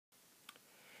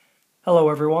Hello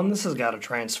everyone, this is Gotta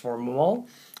Transform Them All.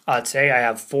 Today I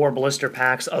have 4 blister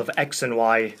packs of X and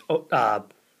Y. I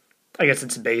guess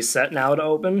it's a base set now to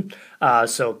open.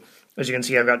 So as you can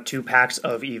see, I've got 2 packs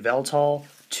of Yveltal,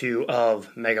 2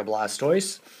 of Mega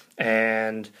Blastoise,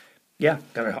 and yeah,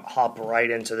 gonna hop right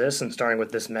into this and starting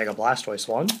with this Mega Blastoise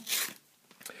one.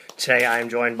 Today I am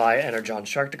joined by Energon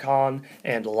Sharkticon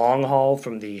and Longhaul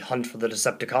from the Hunt for the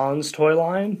Decepticons toy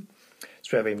line.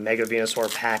 So we have a Mega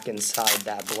Venusaur pack inside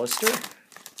that blister.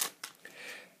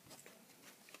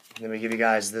 Let me give you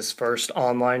guys this first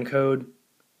online code.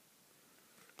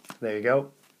 There you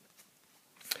go.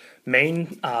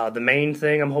 The main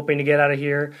thing I'm hoping to get out of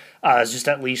here is just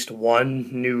at least one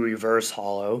new reverse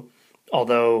holo.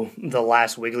 Although the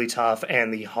last Wigglytuff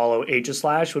and the holo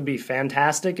Aegislash would be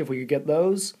fantastic if we could get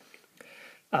those.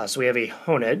 So we have a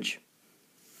Honedge,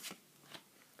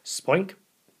 Spoink,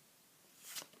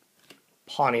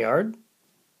 Pawniard,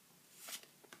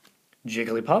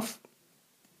 Jigglypuff,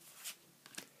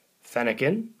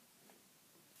 Fennekin,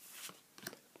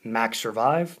 Max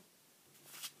Survive,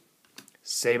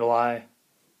 Sableye,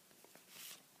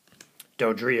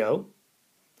 Dodrio,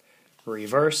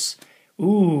 Reverse.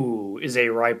 Ooh, is a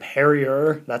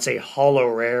Rhyperior. That's a holo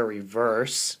rare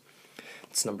reverse.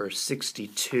 It's number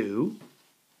 62.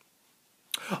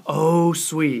 Oh,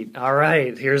 sweet. All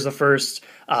right, here's the first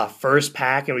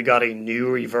pack, and we got a new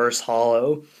reverse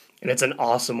holo, and it's an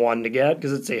awesome one to get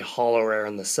because it's a holo rare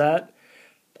in the set.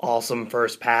 Awesome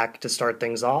first pack to start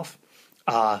things off.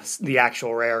 The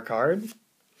actual rare card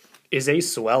is a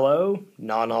Swellow,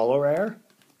 non-holo rare.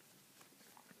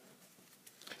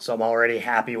 So I'm already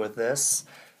happy with this.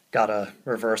 Got a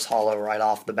reverse holo right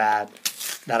off the bat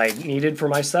that I needed for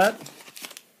my set.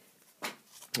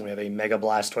 We have a Mega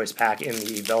Blastoise pack in the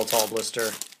Yveltal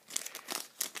blister.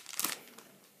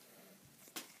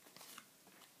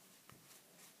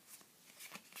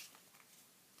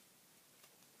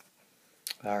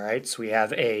 Alright, so we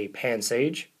have a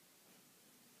Pansage,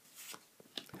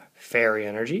 Fairy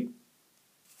Energy,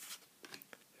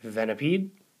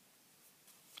 Venipede,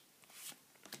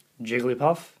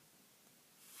 Jigglypuff,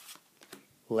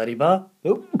 Ladybug.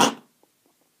 Oop.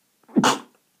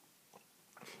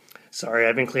 Sorry,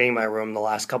 I've been cleaning my room the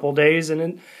last couple days,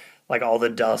 and like all the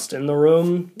dust in the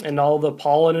room and all the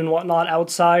pollen and whatnot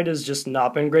outside has just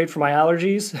not been great for my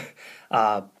allergies.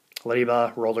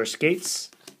 Ladybug, Roller Skates,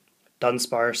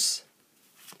 Dunsparce,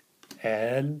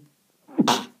 and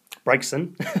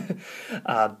Brixton.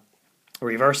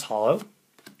 Reverse holo.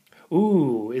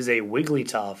 Ooh, is a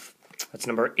Wigglytuff. That's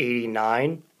number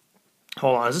 89.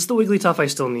 Hold on, is this the Wigglytuff I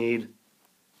still need?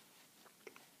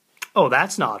 Oh,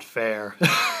 that's not fair.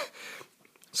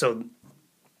 So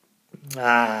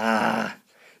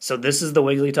this is the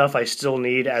Wigglytuff I still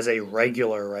need as a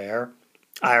regular rare.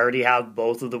 I already have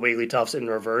both of the Wigglytuffs in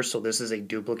reverse, so this is a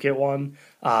duplicate one.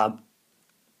 I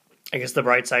guess the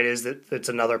bright side is that it's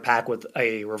another pack with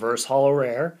a reverse holo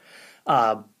rare.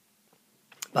 But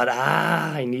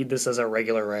I need this as a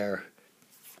regular rare.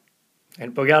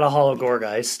 And we got a holo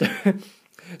Gourgeist.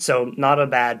 So not a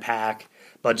bad pack,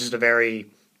 but just a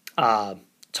very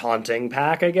taunting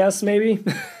pack, I guess, maybe.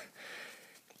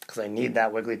 Because I need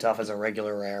that Wigglytuff as a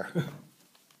regular rare.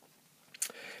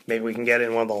 Maybe we can get it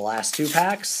in one of the last 2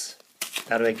 packs.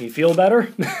 That'll make me feel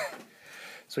better.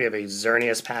 So we have a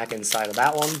Xerneas pack inside of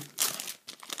that one.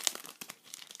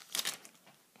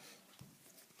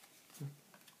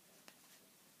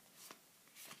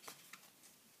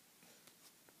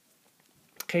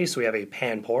 Okay, so we have a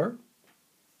Panpour,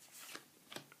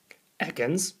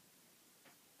 Ekans,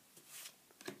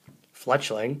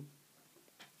 Fletchling,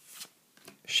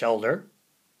 Shelder,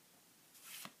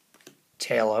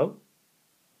 Tailo,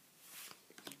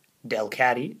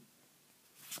 Delcatty,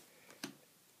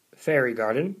 Fairy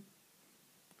Garden,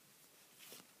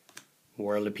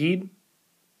 Whirlipede.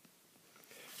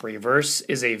 Reverse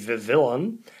is a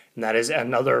Vivillon, and that is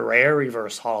another rare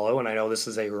reverse holo, and I know this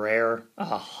is a rare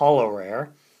holo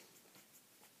rare.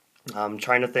 I'm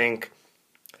trying to think.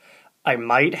 I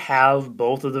might have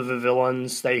both of the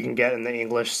Vivillons that you can get in the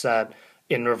English set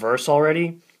in reverse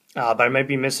already, but I might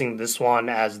be missing this one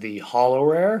as the holo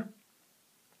rare.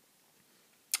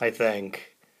 I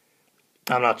think.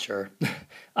 I'm not sure.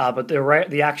 But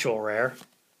the actual rare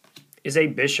is a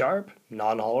Bisharp,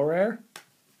 non-holo rare.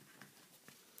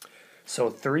 So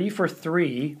 3 for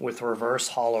 3 with reverse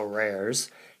holo rares.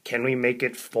 Can we make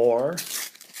it 4?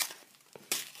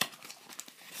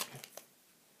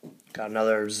 Got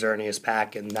another Xerneas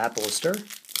pack in that blister.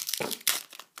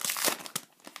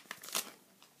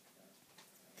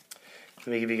 Let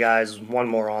me give you guys one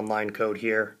more online code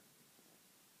here.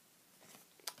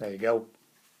 There you go.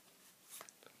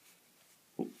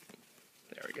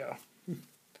 go.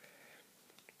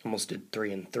 Almost did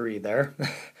 3 and 3 there.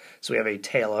 So we have a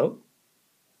Tailo,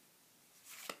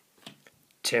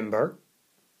 Timber,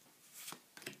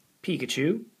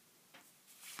 Pikachu,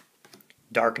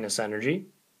 Darkness Energy,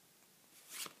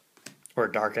 or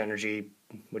Dark Energy,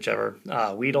 whichever,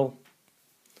 Weedle,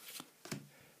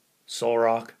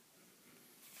 Solrock,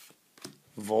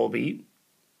 Volbeat,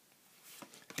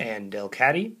 and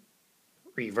Delcatty.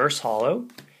 Reverse Hollow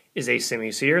is a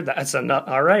Simisear. That's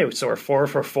all right. So we're 4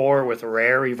 for 4 with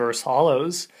rare reverse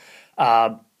hollows.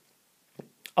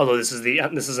 Although this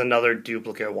is another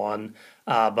duplicate one,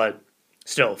 but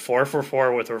still 4 for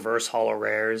 4 with reverse hollow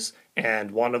rares,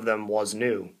 and one of them was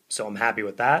new. So I'm happy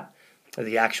with that.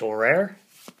 The actual rare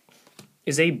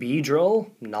is a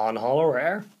Beedrill non-hollow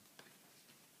rare.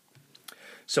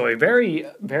 So a very,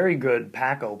 very good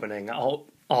pack opening, all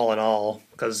in all,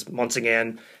 because once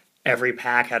again, every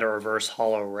pack had a reverse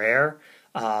hollow rare.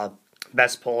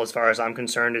 Best pull, as far as I'm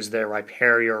concerned, is the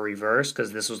Rhyperior reverse,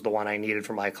 because this was the one I needed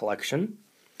for my collection.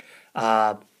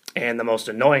 And the most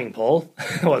annoying pull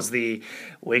was the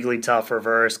Wigglytuff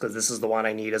reverse, because this is the one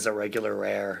I need as a regular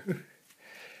rare.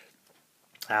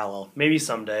 Ah, well, maybe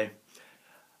someday.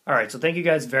 Alright, so thank you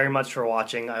guys very much for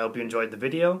watching. I hope you enjoyed the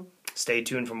video. Stay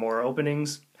tuned for more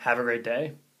openings. Have a great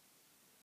day.